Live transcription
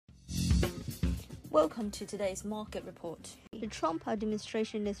Welcome to today's market report. The Trump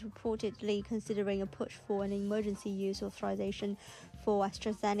administration is reportedly considering a push for an emergency use authorization for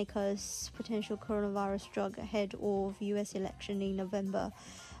AstraZeneca's potential coronavirus drug ahead of U.S. election in November.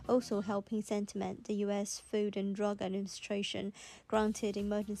 Also helping sentiment, the U.S. Food and Drug Administration granted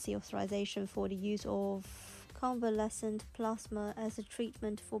emergency authorization for the use of convalescent plasma as a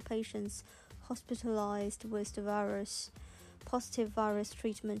treatment for patients hospitalized with the virus. Positive virus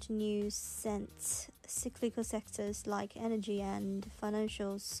treatment news sent cyclical sectors like energy and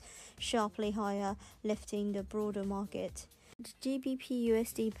financials sharply higher, lifting the broader market. The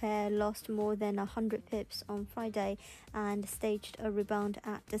GBP-USD pair lost more than 100 pips on Friday and staged a rebound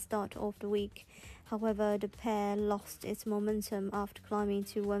at the start of the week. However, the pair lost its momentum after climbing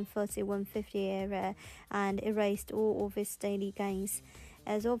to 130-150 area and erased all of its daily gains.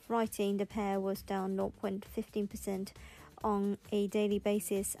 As of writing, the pair was down 0.15% on a daily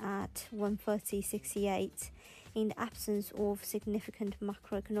basis at 130.68. In the absence of significant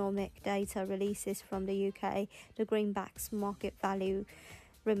macroeconomic data releases from the UK, the greenback's market value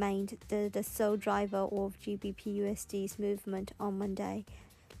remained the sole driver of GBP-USD's movement on Monday.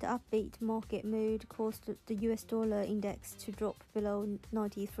 The upbeat market mood caused the US dollar index to drop below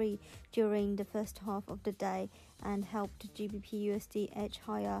 93 during the first half of the day and helped GBP-USD edge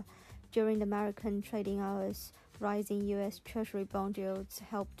higher. During the American trading hours, rising US Treasury bond yields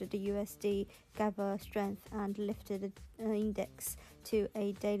helped the USD gather strength and lifted the index to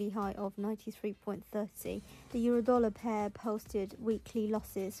a daily high of 93.30. The euro-dollar pair posted weekly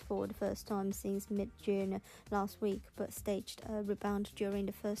losses for the first time since mid-June last week, but staged a rebound during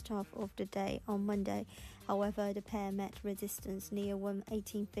the first half of the day on Monday. However, the pair met resistance near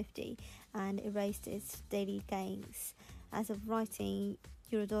 118.50 and erased its daily gains. As of writing,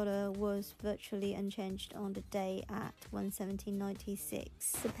 Euro-dollar was virtually unchanged on the day at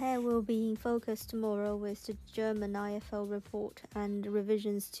 117.96. The pair will be in focus tomorrow with the German IFO report and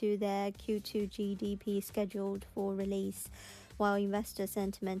revisions to their Q2 GDP scheduled for release. While investor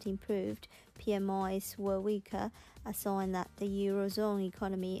sentiment improved, PMIs were weaker, a sign that the Eurozone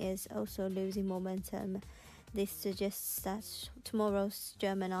economy is also losing momentum. This suggests that tomorrow's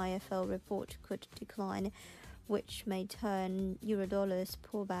German IFO report could decline, which may turn euro-dollar's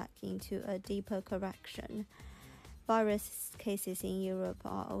pullback into a deeper correction. Virus cases in Europe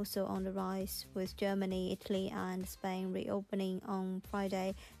are also on the rise, with Germany, Italy and Spain reopening on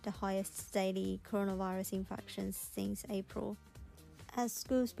Friday, the highest daily coronavirus infections since April. As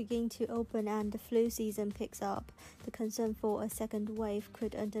schools begin to open and the flu season picks up, the concern for a second wave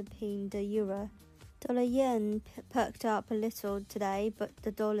could underpin the euro. Dollar-yen perked up a little today, but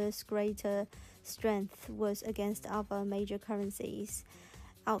the dollar's greater strength was against other major currencies.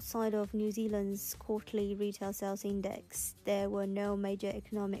 Outside of New Zealand's quarterly retail sales index, there were no major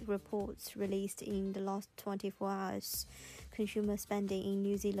economic reports released in the last 24 hours. Consumer spending in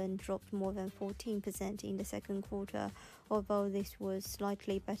New Zealand dropped more than 14% in the second quarter. Although this was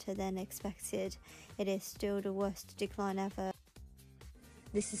slightly better than expected, it is still the worst decline ever.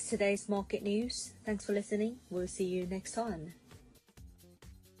 This is today's market news. Thanks for listening. We'll see you next time.